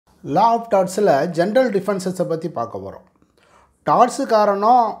Law of டார்ட்ஸில் general டிஃபென்சஸை பற்றி பார்க்க போகிறோம். டார்ட்ஸு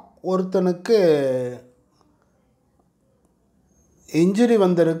காரணம் ஒருத்தனுக்கு இன்ஜுரி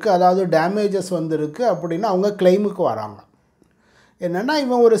வந்திருக்கு, அதாவது டேமேஜஸ் வந்திருக்கு அப்படின்னா அவங்க கிளைமுக்கு வராங்க. என்னென்னா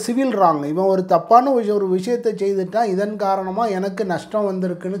இவன் ஒரு சிவில் ராங், இவன் ஒரு தப்பான ஒரு விஷயத்தை செய்துட்டான், இதன் காரணமாக எனக்கு நஷ்டம்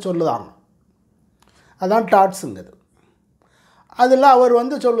வந்திருக்குன்னு சொல்லுதாங்க. அதான் டார்ட்ஸுங்கிறது. அதில் அவர்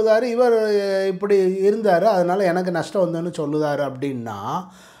சொல்லுதார், இவர் இப்படி இருந்தார் அதனால் எனக்கு நஷ்டம் வந்ததுன்னு சொல்லுதார் அப்படின்னா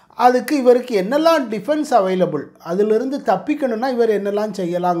அதுக்கு இவருக்கு என்னெல்லாம் டிஃபென்ஸ் அவைலபிள், அதிலிருந்து தப்பிக்கணுன்னா இவர் என்னெல்லாம்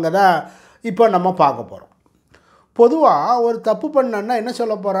செய்யலாங்கிறத இப்போ நம்ம பார்க்க போகிறோம். பொதுவாக ஒரு தப்பு பண்ணன்னா என்ன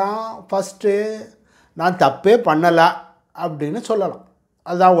சொல்ல போகிறான், ஃபஸ்ட்டு நான் தப்பே பண்ணலை அப்படின்னு சொல்லலாம்.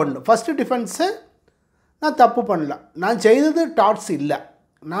 அதுதான் ஒன்று. ஃபஸ்ட்டு டிஃபென்ஸு நான் தப்பு பண்ணல, நான் செய்தது டார்ட்ஸ் இல்லை,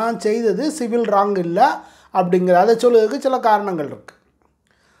 நான் செய்தது சிவில் ராங் இல்லை அப்படிங்கிற அதை சொல்லுறதுக்கு சில காரணங்கள் இருக்குது.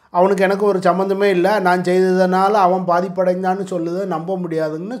 அவனுக்கு எனக்கு ஒரு சம்மந்தமே இல்லை, நான் செய்ததுனால அவன் பாதிப்படைந்தான்னு சொல்லுது நம்ப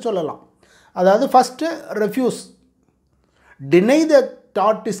முடியாதுன்னு சொல்லலாம். அதாவது first refuse, deny the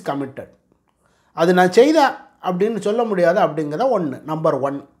dart is committed, அது நான் செய்தேன் அப்படின்னு சொல்ல முடியாது அப்படிங்கிறத ஒன்று, நம்பர்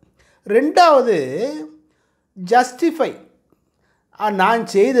 1. ரெண்டாவது ஜஸ்டிஃபை, நான்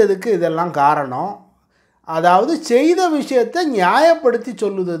செய்ததுக்கு இதெல்லாம் காரணம், அதாவது செய்த விஷயத்தை நியாயப்படுத்தி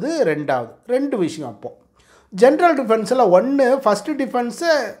சொல்லுது ரெண்டாவது. 2 விஷயம். அப்போது ஜென்ரல் டிஃபென்ஸில் ஒன்று, ஃபஸ்ட்டு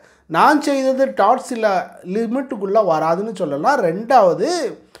டிஃபென்ஸு நான் செய்தது டார்ட்ஸ் இல்லை லிமிட்டுக்குள்ளே வராதுன்னு சொல்லலாம். ரெண்டாவது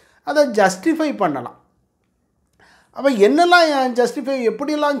அதை ஜஸ்டிஃபை பண்ணலாம். அப்போ என்னெல்லாம் ஜஸ்டிஃபை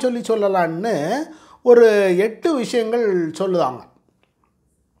எப்படியெல்லாம் சொல்லலான்னு ஒரு 8 விஷயங்கள் சொல்லுதாங்க.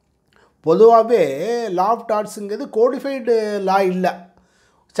 பொதுவாகவே லா ஆஃப் டார்ட்ஸுங்கிறது கோடிஃபைடு லா இல்லை,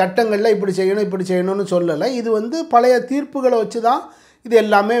 சட்டங்களில் இப்படி செய்யணும் இப்படி செய்யணும்னு சொல்லலை. இது பழைய தீர்ப்புகளை வச்சு தான் இது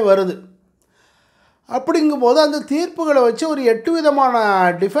எல்லாமே வருது. அப்படிங்கும்போது அந்த தீர்ப்புகளை வச்சு ஒரு 8 விதமான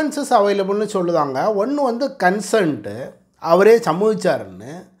டிஃபென்சஸ் அவைலபிள்னு சொல்லுதாங்க. ஒன்று கன்சன்ட்டு, அவரே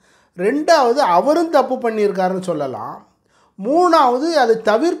சம்மதிச்சாருன்னு. ரெண்டாவது அவரும் தப்பு பண்ணியிருக்காருன்னு சொல்லலாம். மூணாவது அது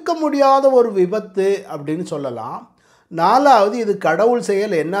தவிர்க்க முடியாத ஒரு விபத்து அப்படின்னு சொல்லலாம். நாலாவது இது கடவுள்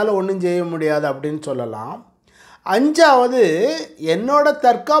செயல், என்னால் ஒன்றும் செய்ய முடியாது அப்படின்னு சொல்லலாம். அஞ்சாவது என்னோட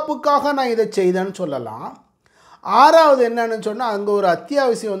தற்காப்புக்காக நான் இதை செய்தேன்னு சொல்லலாம். ஆறாவது என்னன்னு சொன்னால் அங்கே ஒரு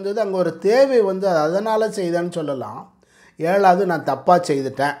அத்தியாவசியம் வந்தது, அங்கே ஒரு தேவை அதனால் செய்தேன்னு சொல்லலாம். ஏழாவது நான் தப்பாக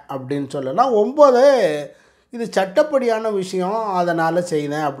செய்துட்டேன் அப்படின்னு சொல்லலாம். 9 இது சட்டப்படியான விஷயம், அதனால்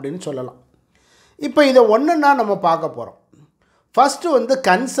செய்தேன் அப்படின்னு சொல்லலாம். இப்போ இதை ஒன்றுன்னா நம்ம பார்க்க போகிறோம். ஃபஸ்ட்டு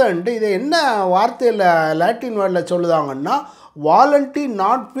கன்சர்ன்டு, இதை என்ன வார்த்தையில் லாட்டின் வேர்டில் சொல்லுதாங்கன்னா வாலண்டி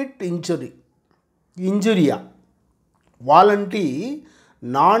நாட் ஃபிட் இன்ஜுரியா, வாலண்டி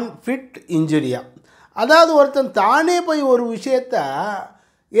நான் ஃபிட் இன்ஜுரியா. அதாவது ஒருத்தன் தானே போய் ஒரு விஷயத்தை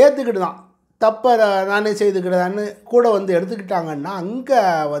ஏற்றுக்கிட்டு தான், தப்பை நானே செய்துக்கிட்டதான்னு கூட எடுத்துக்கிட்டாங்கன்னா அங்கே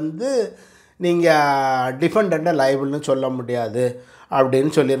நீங்கள் டிஃபெண்டண்ட்டை லைபிள்னு சொல்ல முடியாது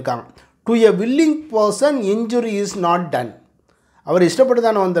அப்படின்னு சொல்லியிருக்காங்க. To a willing person injury is not done, அவர் இஷ்டப்பட்டு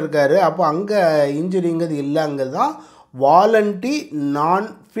தானே வந்திருக்காரு, அப்போ அங்கே இன்ஜுரிங்கிறது இல்லைங்கிறது தான் வாலண்டி நான்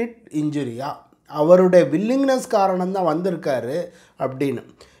ஃபிட் இன்ஜுரியா, அவருடைய வில்லிங்னஸ் காரணம் தான் வந்திருக்காரு அப்படின்னு.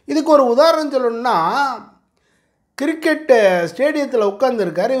 இதுக்கு ஒரு உதாரணம் சொல்லணும்னா, கிரிக்கெட்டு ஸ்டேடியத்தில்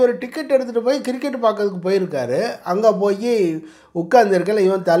உட்காந்துருக்காரு, இவர் டிக்கெட் எடுத்துகிட்டு போய் கிரிக்கெட் பார்க்கறதுக்கு போயிருக்காரு. அங்கே போய் உட்காந்துருக்கல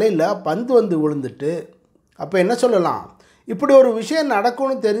இவன் தலையில் பந்து விழுந்துட்டு, அப்போ என்ன சொல்லலாம், இப்படி ஒரு விஷயம்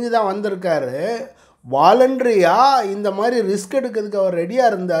நடக்கும்னு தெரிஞ்சு தான் வந்திருக்காரு, வாலண்ட்ரியாக இந்த மாதிரி ரிஸ்க் எடுக்கிறதுக்கு அவர்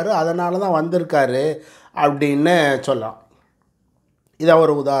ரெடியாக இருந்தார், அதனால தான் வந்திருக்காரு அப்படின்னு சொல்லலாம். இதை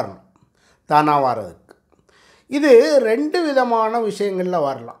ஒரு உதாரணம் தானாக வர்றதுக்கு. இது 2 விதமான விஷயங்களில்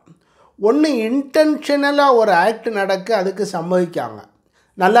வரலாம். ஒன்று இன்டென்ஷனலாக ஒரு ஆக்ட் நடக்க அதுக்கு சம்மதிக்காங்க,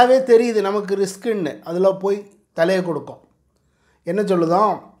 நல்லாவே தெரியுது நமக்கு ரிஸ்க்குன்னு, அதில் போய் தலையை கொடுக்கும். என்ன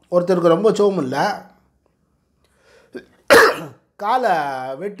சொல்லுதோம், ஒருத்தருக்கு ரொம்ப சோம் இல்லை, காலை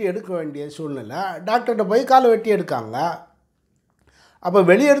வெட்டி எடுக்க வேண்டிய சூழ்நிலை, டாக்டர்கிட்ட போய் காலை வெட்டி எடுக்காங்க. அப்போ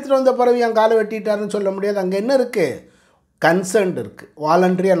வெளியே எடுத்துகிட்டு வந்த பிறகு என் காலை வெட்டிட்டாருன்னு சொல்ல முடியாது. அங்கே என்ன இருக்குது, கன்சர்ன் இருக்குது,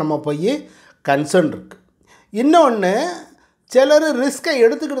 வாலண்ட்ரியாக நம்ம போய் கன்சர்ன் இருக்குது. இன்னொன்று, சிலர் ரிஸ்க்கை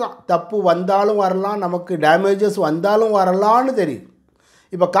எடுத்துக்கிட்டு தான், தப்பு வந்தாலும் வரலாம், நமக்கு டேமேஜஸ் வந்தாலும் வரலான்னு தெரியுது.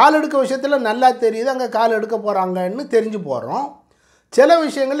 இப்போ கால் எடுக்க விஷயத்தில் நல்லா தெரியுது, அங்கே கால் எடுக்க போகிறாங்கன்னு தெரிஞ்சு போகிறோம். சில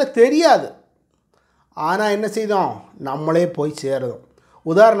விஷயங்களில் தெரியாது, ஆனால் என்ன செய்தோம், நம்மளே போய் சேருதோம்.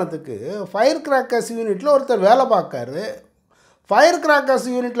 உதாரணத்துக்கு ஃபயர் கிராக்கர்ஸ் யூனிட்டில் ஒருத்தர் வேலை பார்க்காரு. ஃபயர் கிராக்கர்ஸ்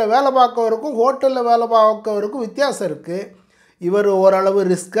யூனிட்டில் வேலை பார்க்கவருக்கும் ஹோட்டலில் வேலை பார்க்கவருக்கும் வித்தியாசம் இருக்குது. இவர் ஓரளவு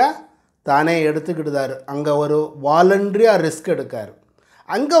ரிஸ்க்கை தானே எடுத்துக்கிட்டுதார், அங்கே ஒரு வாலண்ட்ரியாக ரிஸ்க் எடுக்கார்.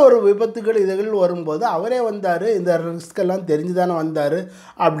 அங்கே ஒரு விபத்துகள் இதுகள் வரும்போது அவரே வந்தார், இந்த ரிஸ்கெல்லாம் தெரிஞ்சு தானே வந்தார்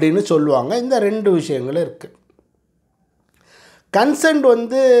அப்படின்னு சொல்லுவாங்க. இந்த 2 விஷயங்களும் இருக்குது.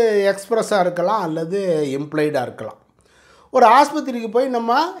 கன்சென்ட் எக்ஸ்ப்ரெஸ்ஸாக இருக்கலாம் அல்லது இம்ப்ளைடாக இருக்கலாம். ஒரு ஆஸ்பத்திரிக்கு போய்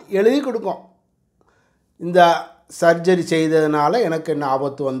நம்ம எழுதி கொடுக்கோம், இந்த சர்ஜரி செய்ததுனால எனக்கு என்ன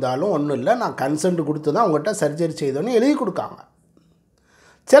ஆபத்து வந்தாலும் ஒன்றும் இல்லை, நான் கன்சென்ட் கொடுத்து தான் உங்கள்கிட்ட சர்ஜரி செய்தோன்னு எழுதி கொடுக்காங்க.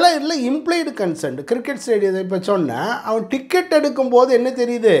 சில இதில் இம்ப்ளைடு கன்சென்ட். கிரிக்கெட் ஸ்டேடியத்தை இப்போ சொன்னேன், அவன் டிக்கெட் எடுக்கும்போது என்ன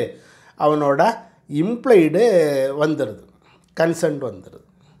தெரியுது, அவனோட இம்ப்ளைடு வந்துடுது, கன்சென்ட் வந்துடுது.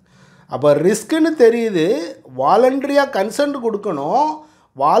 அப்போ ரிஸ்க்குன்னு தெரியுது, வாலண்ட்ரியாக கன்சென்ட் கொடுக்கணும்.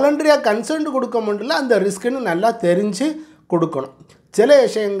 வாலண்ட்ரியாக கன்சென்ட் கொடுக்க முடியல, அந்த ரிஸ்க்குன்னு நல்லா தெரிஞ்சு கொடுக்கணும். சில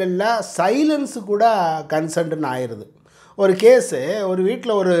விஷயங்களில் சைலன்ஸு கூட கன்சென்ட்னு ஆயிடுது. ஒரு கேஸு, ஒரு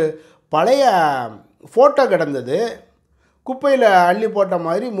வீட்டில் ஒரு பழைய ஃபோட்டோ கிடந்தது, குப்பையில் அள்ளி போட்ட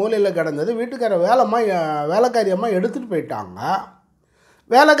மாதிரி மூலையில் கிடந்தது. வீட்டுக்கார வேலைக்காரியம்மா எடுத்துகிட்டு போயிட்டாங்க.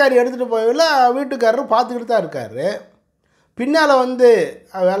 வேலைக்காரி எடுத்துகிட்டு போயில வீட்டுக்காரர் பார்த்துக்கிட்டு தான் இருக்கார். பின்னால் வந்து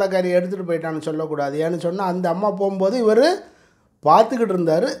வேலைக்காரி எடுத்துகிட்டு போயிட்டான்னு சொல்லக்கூடாது. ஏன்னு சொன்னால் அந்த அம்மா போகும்போது இவர் பார்த்துக்கிட்டு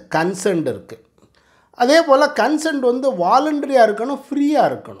இருந்தார். கன்சென்ட் இருக்குது. அதே போல் கன்சென்ட் வந்து வாலண்டரியாக இருக்கணும், ஃப்ரீயாக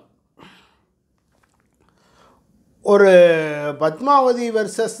இருக்கணும். ஒரு பத்மாவதி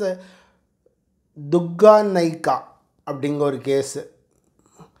வெர்சஸ் துர்கா நைக்கா அப்படிங்கிற ஒரு கேஸு,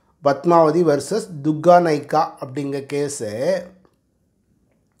 பத்மாவதி வெர்சஸ் துர்கா நைக்கா அப்படிங்கிற கேஸு.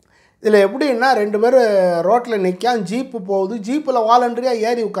 இதில் எப்படின்னா 2 பேர் ரோட்டில் நிற்கான், ஜீப்பு போகுது, ஜீப்பில் வாலண்டரியாக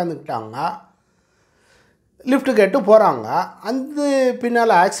ஏறி உட்காந்துக்கிட்டாங்க, லிஃப்ட்டு கேட்டு போகிறாங்க. அந்த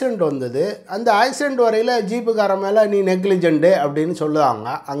பின்னால் ஆக்சிடெண்ட் வந்தது. அந்த ஆக்சிடெண்ட் வரையில் ஜீப்புக்கார மேலே நீ நெக்லிஜெண்ட்டு அப்படின்னு சொல்லுவாங்க.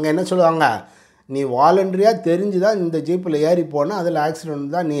 அங்கே என்ன சொல்லுவாங்க, நீ வாலண்டரியாக தெரிஞ்சு தான் இந்த ஜீப்பில் ஏறி போனால் அதில்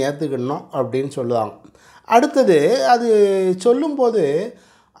ஆக்சிடெண்ட் தான் நீ ஏற்றுக்கணும் அப்படின்னு சொல்லுவாங்க. அடுத்தது அது சொல்லும்போது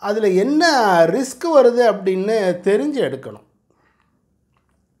அதில் என்ன ரிஸ்க் வருது அப்படின்னு தெரிஞ்சு எடுக்கணும்.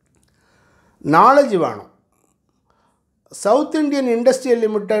 நாலேஜ் வேணும். South Indian industrial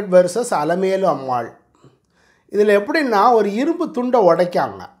limited versus Alamelu அம்மாள். இதில் எப்படின்னா ஒரு இரும்பு துண்டை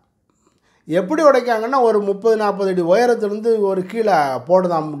உடைக்காங்க. எப்படி உடைக்காங்கன்னா ஒரு 30-40 அடி உயரத்துலேருந்து ஒரு கீழே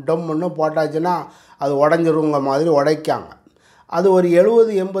போடுதான், டம்முன்னு போட்டாச்சுன்னா அது உடஞ்சிருங்க மாதிரி உடைக்காங்க. அது ஒரு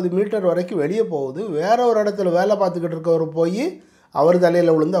 70-80 மீட்டர் வரைக்கும் வெளியே போகுது. வேறு ஒரு இடத்துல வேலை பார்த்துக்கிட்டு இருக்கவர் போய் அவர்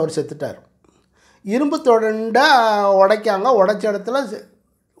தலையில் விழுந்து அவர் செத்துட்டார். இரும்பு தொடண்டை உடைக்காங்க. உடைச்ச இடத்துல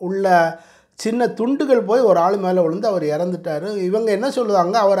உள்ள சின்ன துண்டுகள் போய் ஒரு ஆள் மேலே விழுந்து அவர் இறந்துட்டார். இவங்க என்ன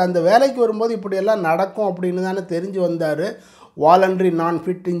சொல்லுவாங்க, அவர் அந்த வேலைக்கு வரும்போது இப்படியெல்லாம் நடக்கும் அப்படின்னு தானே தெரிஞ்சு வந்தார், வாலண்டரி நான்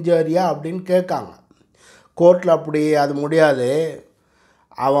ஃபிட் இன்ஜரியா அப்படின்னு கேட்காங்க. கோர்ட்டில் அப்படி அது முடியாது,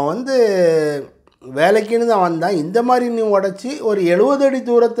 அவன் வந்து வேலைக்குன்னு தான் வந்தான், இந்த மாதிரி நீ உடச்சி ஒரு 70 அடி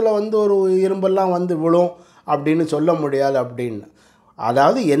தூரத்தில் வந்து ஒரு இரும்பெல்லாம் வந்து விழும் அப்படின்னு சொல்ல முடியாது அப்படின்னு.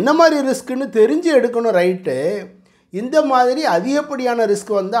 அதாவது என்ன மாதிரி ரிஸ்க்குன்னு தெரிஞ்சு எடுக்கணும், ரைட்டு. இந்த மாதிரி அதிகப்படியான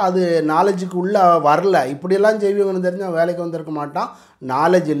ரிஸ்க் வந்தால் அது நாலேஜுக்கு உள்ளே வரல, இப்படியெல்லாம் செய்வீங்கன்னு தெரிஞ்சால் வேலைக்கு வந்திருக்க மாட்டான்,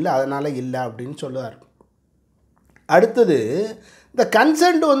 நாலேஜ் இல்லை அதனால் இல்லை அப்படின்னு சொல்லுவார். அடுத்தது இந்த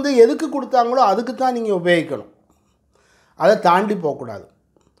கன்சென்ட் வந்து எதுக்கு கொடுத்தாங்களோ அதுக்கு தான் நீங்கள் உபயோகிக்கணும், அதை தாண்டி போகக்கூடாது.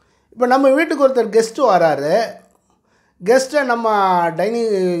 இப்போ நம்ம வீட்டுக்கு ஒருத்தர் கெஸ்ட்டு வராரு, கெஸ்ட்டை நம்ம டைனிங்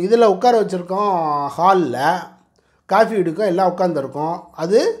இதில் உட்கார வச்சுருக்கோம், ஹாலில் காஃபி குடிக்கும் எல்லாம் உட்காந்துருக்கோம்,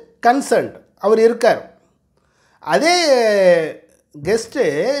 அது கன்சென்ட், அவர் இருக்கார். அதே கெஸ்ட்டு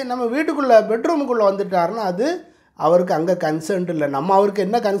நம்ம வீட்டுக்குள்ளே பெட்ரூமுக்குள்ளே வந்துட்டாருன்னா அது அவருக்கு அங்கே கன்சென்ட் இல்லை. நம்ம அவருக்கு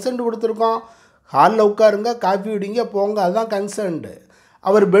என்ன கன்சென்ட் கொடுத்துருக்கோம், ஹாலில் உட்காருங்க காஃபி குடிங்க போங்க, அதுதான் கன்சென்ட்டு.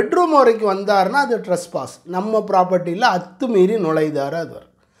 அவர் பெட்ரூம் வரைக்கும் வந்தாருன்னா அது ட்ரெஸ்பாஸ், நம்ம ப்ராப்பர்ட்டியில் அத்துமீறி நுழைதார் அது.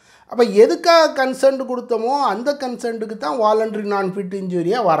 அப்போ எதுக்காக கன்சென்ட் கொடுத்தோமோ அந்த கன்சென்ட்டுக்கு தான் வாலண்டரி நான் ஃபிட்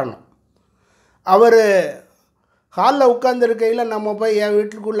இன்ஜூரியாக வரணும். அவர் ஹாலில் உட்காந்துருக்கையில் நம்ம போய் என்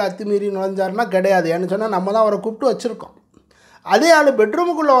வீட்டுக்குள்ளே அத்துமீறி நுழைஞ்சாருன்னா கிடையாது, ஏன்னு சொன்னால் நம்ம தான் அவரை கூப்பிட்டு வச்சுருக்கோம். அதே ஆள்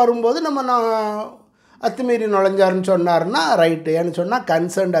பெட்ரூமுக்குள்ளே வரும்போது நம்ம அத்துமீறி நுழைஞ்சாருன்னு சொன்னார்னா ரைட்டு, ஏன்னு சொன்னால்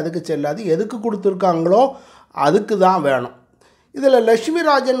கன்சென்ட் அதுக்கு செல்லாது, எதுக்கு கொடுத்துருக்காங்களோ அதுக்கு தான் வேணும். இதில்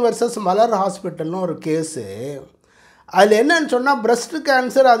லக்ஷ்மிராஜன் வெர்சஸ் மலர் ஹாஸ்பிட்டல்னு ஒரு கேஸு. அதில் என்னன்னு சொன்னால் பிரஸ்ட்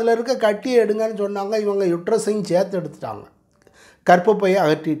கேன்சர், அதில் இருக்க கட்டியை எடுங்கன்னு சொன்னாங்க, இவங்க யுட்ரஸையும் சேர்த்து எடுத்துட்டாங்க, கர்ப்பப்பையை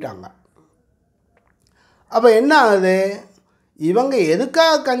அகற்றிட்டாங்க. அப்போ என்ன ஆகுது, இவங்க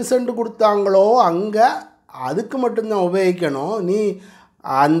எதுக்காக கன்சென்ட் கொடுத்தாங்களோ அங்கே அதுக்கு மட்டும்தான் உபயோகிக்கணும். நீ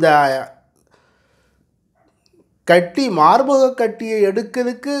அந்த கட்டி மார்பக கட்டியை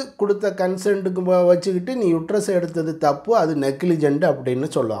எடுக்கிறதுக்கு கொடுத்த கன்சென்ட்டுக்கு வச்சுக்கிட்டு நீ யுட்ரஸை எடுத்தது தப்பு, அது நெக்லிஜெண்ட் அப்படின்னு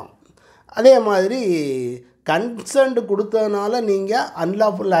சொல்லுவாங்க. அதே மாதிரி கன்சென்ட் கொடுத்ததுனால நீங்கள்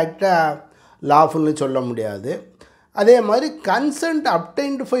அன்லாஃபுல் ஆக்டை லாஃபுல்னு சொல்ல முடியாது. அதே மாதிரி கன்சென்ட்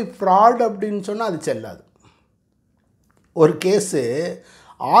அப்டைன்டு பை ஃப்ராட் அப்படின்னு சொன்னால் அது செல்லாது. ஒரு கேஸு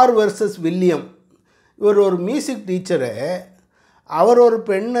ஆர் வெர்சஸ் வில்லியம். இவர் ஒரு மியூசிக் டீச்சரு, அவர் ஒரு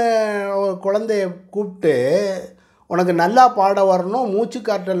பெண்ணை ஒரு குழந்தைய கூப்பிட்டு உனக்கு நல்லா பாட வரணும்,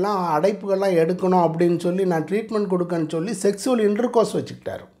 மூச்சுக்காற்றெல்லாம் அடைப்புகள்லாம் எடுக்கணும் அப்படின்னு சொல்லி நான் ட்ரீட்மெண்ட் கொடுக்கன்னு சொல்லி செக்ஸுவல் இன்டர்கோர்ஸ்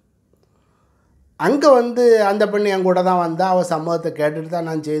வச்சுக்கிட்டார். அங்கே வந்து அந்த பெண் என் கூட தான் வந்தால் அவள் சம்மதத்தை கேட்டுட்டு தான்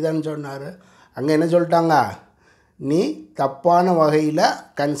நான் செய்தேன்னு சொன்னார். அங்கே என்ன சொல்லிட்டாங்க, நீ தப்பான வகையில்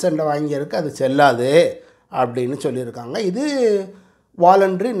கன்சென்ட்டை வாங்கியிருக்கு, அது செல்லாது அப்படின்னு சொல்லியிருக்காங்க. இது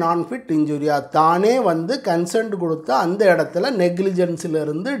வாலண்ட்ரி நான் ஃபிட் இன்ஜூரியாக தானே வந்து கன்சென்ட் கொடுத்தா அந்த இடத்துல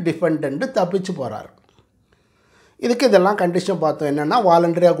நெக்லிஜென்ஸிலிருந்து டிஃபெண்டன்ட் தப்பிச்சு போகிறார். இதுக்கு இதெல்லாம் கண்டிஷன் பார்த்தோம். என்னென்னா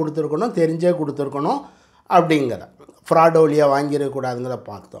வாலண்டரியாக கொடுத்துருக்கணும், தெரிஞ்சே கொடுத்துருக்கணும் அப்படிங்கிற, ஃப்ராடோலியாக வாங்கிடக்கூடாதுங்கிற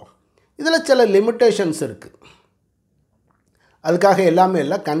பார்த்தோம். இதில் சில லிமிட்டேஷன்ஸ் இருக்குது. அதுக்காக எல்லாமே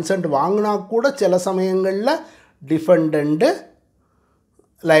இல்லை, கன்சென்ட் வாங்கினா கூட சில சமயங்களில் டிஃபெண்டன்ட்டு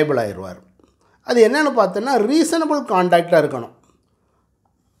லைபிள் ஆயிடுவார். அது என்னென்னு பார்த்தோன்னா ரீசனபிள் கான்டாக்டாக இருக்கணும்.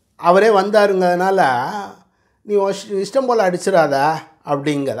 அவரே வந்தாருங்கிறதுனால நீ இஷ்டம் போல் அடிச்சிடாத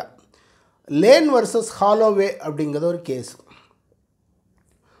அப்படிங்கிற. லேன் வர்சஸ் ஹாலோவே அப்படிங்கிறது ஒரு கேஸ்.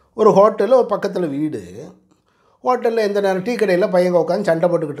 ஒரு ஹோட்டலில் ஒரு பக்கத்தில் வீடு, ஹோட்டலில் எந்த நேரம் டீ கடையில் பையங்க உட்காந்து சண்டை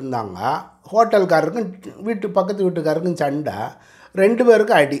போட்டுக்கிட்டு இருந்தாங்க. ஹோட்டல்காரருக்கும் பக்கத்து வீட்டுக்காருக்கும் சண்டை, 2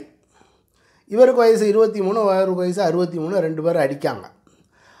 பேருக்கும் அடி. இவருக்கு வயசு 23, அவருக்கு வயசு 63, 2 பேரும் அடிக்காங்க.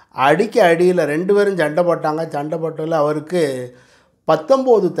 அடியில் 2 பேரும் சண்டை போட்டாங்க. சண்டை போட்டதில் அவருக்கு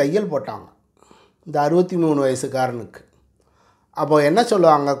 19 தையல் போட்டாங்க, இந்த 63 வயசுக்காரனுக்கு. அப்போ என்ன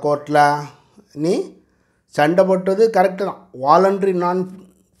சொல்லுவாங்க கோர்ட்டில், நீ சண்டை போட்டது கரெக்டு தான், வாலண்ட்ரி நான்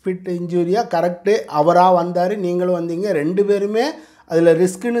ஃபிட் இன்ஜூரியாக கரெக்டு, அவராக வந்தார், நீங்களும் வந்தீங்க, 2 பேருமே அதில்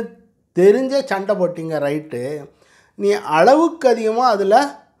ரிஸ்க்குன்னு தெரிஞ்ச சண்டை போட்டிங்க, ரைட்டு. நீ அளவுக்கு அதிகமாக அதில்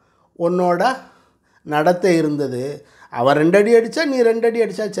உன்னோட நடத்தை இருந்தது. அவன் 2 அடி அடித்தா நீ 2 அடி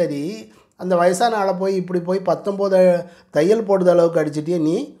அடித்தா சரி, அந்த வயசான ஆளை போய் இப்படி போய் 19 தையல் போடுற அளவுக்கு அடிச்சிட்டே,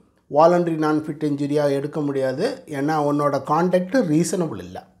 நீ வாலண்ட்ரி நான் ஃபிட் இன்ஜூரியாக எடுக்க முடியாது. ஏன்னா உன்னோட கான்டாக்ட் ரீசனபிள்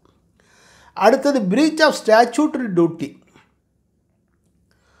இல்லை. அடுத்தது பிரீச் ஆஃப் ஸ்டாச்சூட்டரி டியூட்டி.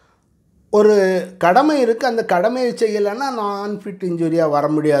 ஒரு கடமை இருக்குது, அந்த கடமையை செய்யலைன்னா நான் ஃபிட் இன்ஜூரியாக வர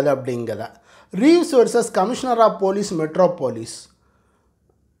முடியாது அப்படிங்கிறத. ரீவ்ஸ் versus commissioner of police Metropolis.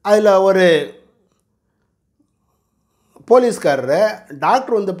 அதில் ஒரு போலீஸ்காரரு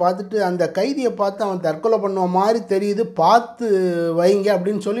டாக்டர் வந்து பார்த்துட்டு அந்த கைதியை பார்த்து அவன் தற்கொலை பண்ணுவ மாதிரி தெரியுது, பார்த்து வைங்க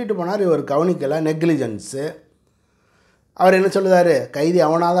அப்படின்னு சொல்லிட்டு போனார். இவர் கவனிக்கலை, நெக்லிஜென்ஸு. அவர் என்ன சொல்லுதார், கைதி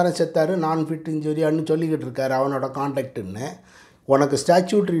அவனாக தானே செத்தார், நான் ஃபிட் இன்ஜூரியான்னு சொல்லிக்கிட்டு இருக்கார் அவனோட கான்டாக்டுன்னு. உனக்கு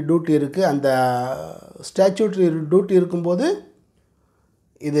ஸ்டாச்சூட்ரி டியூட்டி இருக்குது, அந்த ஸ்டாச்சூட்ரி டியூட்டி இருக்கும்போது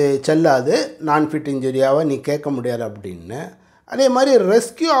இது செல்லாது, நான் ஃபிட் இன்ஜூரியாவை நீ கேட்க முடியாது அப்படின்னு. அதே மாதிரி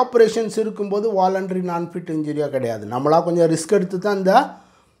ரெஸ்கியூ ஆப்ரேஷன்ஸ் இருக்கும்போது வாலண்ட்ரி நான் ஃபிட் இன்ஜூரியாக கிடையாது. நம்மளாக கொஞ்சம் ரிஸ்க் எடுத்து தான் இந்த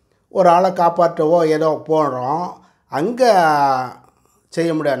ஒரு ஆளை காப்பாற்றவோ ஏதோ போடுறோம், அங்கே செய்ய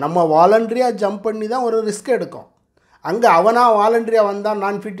முடியாது. நம்ம வாலண்ட்ரியாக ஜம்ப் பண்ணி தான் ஒரு ரிஸ்க் எடுக்கும். அங்கே அவனாக வாலண்ட்ரியாக வந்தால்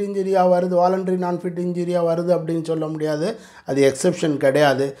நான் ஃபிட் இன்ஜூரியாக வருது, வாலண்ட்ரி நான் ஃபிட் இன்ஜூரியாக வருது அப்படின்னு சொல்ல முடியாது, அது எக்ஸெப்ஷன்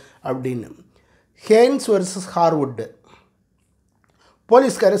கிடையாது அப்படின்னு. Hence versus ஹார்வுட்டு.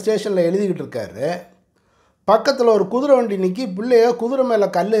 போலீஸ்காரர் ஸ்டேஷனில் எழுதிக்கிட்டு இருக்காரு, பக்கத்தில் ஒரு குதிரை வண்டி நிற்கி, பிள்ளைய குதிரை மேலே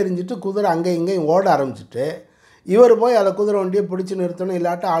கல் எறிஞ்சிட்டு குதிரை அங்கே இங்கேயும் ஓட ஆரம்பிச்சிட்டு, இவர் போய் அதை குதிரை வண்டியை பிடிச்சி நிறுத்தணும்,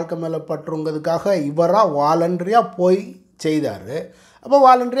 இல்லாட்ட ஆட்க மேலே பட்டுருங்கிறதுக்காக இவராக வாலண்ட்ரியாக போய் செய்தார். அப்போ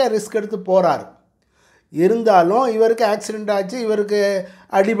வாலண்ட்ரியாக ரிஸ்க் எடுத்து போகிறார். இருந்தாலும் இவருக்கு ஆக்சிடெண்ட் ஆச்சு, இவருக்கு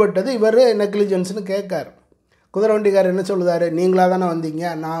அடிபட்டது, இவர் நெக்லிஜென்ஸ்னு கேட்கார். குதிரை வண்டிக்காரர் என்ன சொல்லுதார், நீங்களாக தானே வந்தீங்க,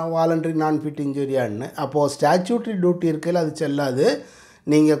 நான் வாலண்ட்ரி நான் ஃபிட் இன்ஜூரியான்னு. அப்போது ஸ்டாச்சூட்ரி டியூட்டி இருக்கையில் அது செல்லாது,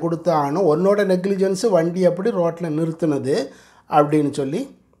 நீங்கள் கொடுத்த ஆனும் உன்னோட நெக்லிஜென்ஸு வண்டி அப்படி ரோட்டில் நிறுத்தினது அப்படின்னு சொல்லி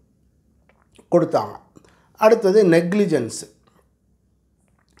கொடுத்தாங்க. அடுத்தது நெக்லிஜென்ஸு.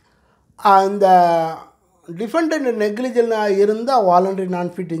 அந்த டிஃபெண்டன்ட் நெக்லிஜென்ஸாக இருந்தால் வாலண்ட்ரி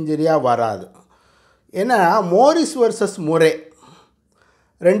நான் ஃபிட் இன்ஜூரியாக வராது. ஏன்னா மோரிஸ் வர்சஸ் முரே,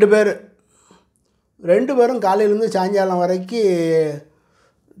 2 பேரும் காலையிலேருந்து சாயங்காலம் வரைக்கும்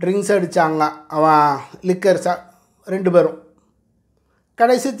ட்ரிங்க்ஸ் அடித்தாங்க. அவன் லிக்கர் 2 பேரும்.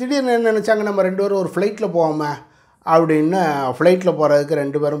 கடைசி திடீர்னு என்ன நினச்சாங்க, நம்ம 2 பேரும் ஒரு ஃப்ளைட்டில் போவோமே அப்படின்னு ஃப்ளைட்டில் போகிறதுக்கு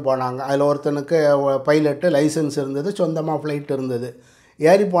 2 பேரும் போனாங்க. அதில் ஒருத்தனுக்கு பைலட்டு லைசன்ஸ் இருந்தது, சொந்தமாக ஃப்ளைட் இருந்தது.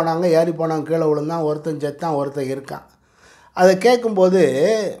 ஏறி போனாங்க கீழே விழுந்தான், ஒருத்தன் செத்தான், ஒருத்தன் இருக்கான். அதை கேட்கும்போது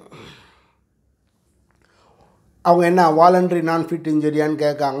அவங்க என்ன வாலண்ட்ரி நான் ஃபிட் இன்ஜூரியான்னு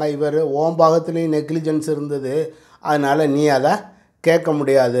கேட்காங்க. இவர் பாகத்துலேயும் நெக்லிஜென்ஸ் இருந்தது, அதனால் நீ அதை கேட்க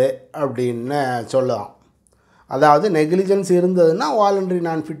முடியாது அப்படின்னு சொல்லலாம். அதாவது நெக்லிஜென்ஸ் இருந்ததுன்னா வாலண்ட்ரி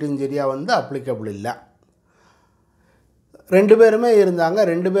நான் ஃபிட் இன்ஜூரியாக வந்து அப்ளிகபிள் இல்லை. 2 பேருமே இருந்தாங்க,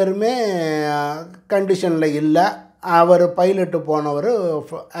 2 பேருமே கண்டிஷனில் இல்லை. அவர் பைலட்டு போனவர்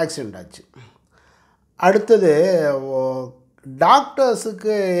ஆக்சிடெண்ட் ஆச்சு. அடுத்தது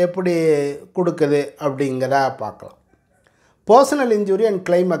டாக்டர்ஸுக்கு எப்படி கொடுக்குது அப்படிங்கிறத பார்க்கலாம். Personal injury and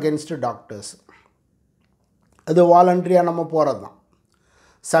claim against doctors, அது வாலண்ட்ரியாக நம்ம போகிறது தான்.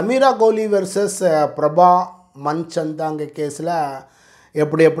 சமீரா கோலி வெர்சஸ் பிரபா மன்சந்தாங்க கேஸில்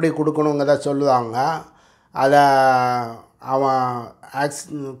எப்படி எப்படி கொடுக்கணுங்கிறத சொல்லுவாங்க. அதை அவன்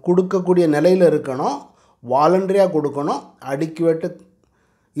கொடுக்கக்கூடிய நிலையில் இருக்கணும், வாலண்டரியாக கொடுக்கணும், அடிக்குவேட்டு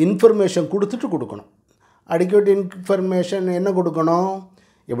இன்ஃபர்மேஷன் கொடுத்துட்டு கொடுக்கணும். அடிக்குவேட் இன்ஃபர்மேஷன் என்ன கொடுக்கணும்?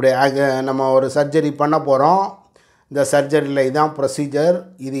 இப்படி நம்ம ஒரு சர்ஜரி பண்ண போகிறோம், இந்த சர்ஜரியில் இதான் ப்ரொசீஜர்,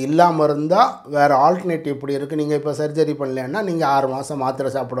 இது இல்லாமல் இருந்தால் வேறு ஆல்டர்னேட்டிவ் இப்படி இருக்குது. நீங்கள் இப்போ சர்ஜரி பண்ணலன்னா நீங்கள் 6 மாதம் மாத்திரை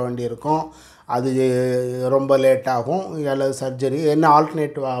சாப்பிட வேண்டியிருக்கும், அது ரொம்ப லேட் ஆகும். அல்லது சர்ஜரி என்ன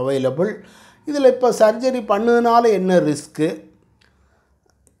ஆல்டர்னேட்டிவ் அவைலபிள், இதில் இப்போ சர்ஜரி பண்ணதுனால என்ன ரிஸ்க்கு,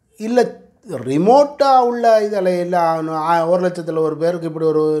 இல்லை ரிமோட்டாக உள்ள இதில் இல்லை 1,00,000 ஒரு பேருக்கு இப்படி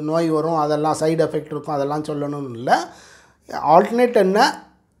ஒரு நோய் வரும், அதெல்லாம் சைடு எஃபெக்ட் இருக்கும், அதெல்லாம் சொல்லணும்னு இல்லை. ஆல்டர்னேட்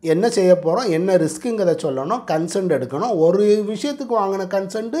என்ன செய்ய போகிறோம், என்ன ரிஸ்க்குங்கிறத சொல்லணும், கன்சென்ட் எடுக்கணும். ஒரு விஷயத்துக்கு வாங்கின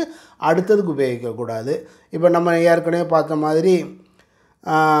கன்சென்ட்டு அடுத்ததுக்கு உபயோகிக்கக்கூடாது. இப்போ நம்ம ஏற்கனவே பார்த்த மாதிரி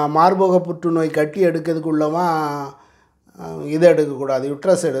மார்பக புற்றுநோய் கட்டி எடுக்கிறதுக்குள்ளவன் இதை எடுக்கக்கூடாது,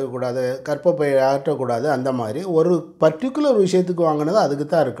 யுட்ரஸ் எடுக்கக்கூடாது, கர்ப்பப்பை அகற்றக்கூடாது. அந்த மாதிரி ஒரு பர்டிகுலர் விஷயத்துக்கு வாங்கினது அதுக்கு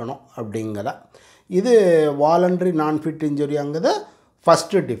தான் இருக்கணும் அப்படிங்கிற இது வாலண்டரி நான்-ஃபிட் இன்ஜுரிங்கிறது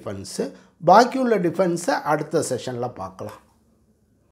ஃபஸ்ட்டு டிஃபென்ஸு. பாக்கி உள்ள டிஃபென்ஸை அடுத்த செஷனில் பார்க்கலாம்.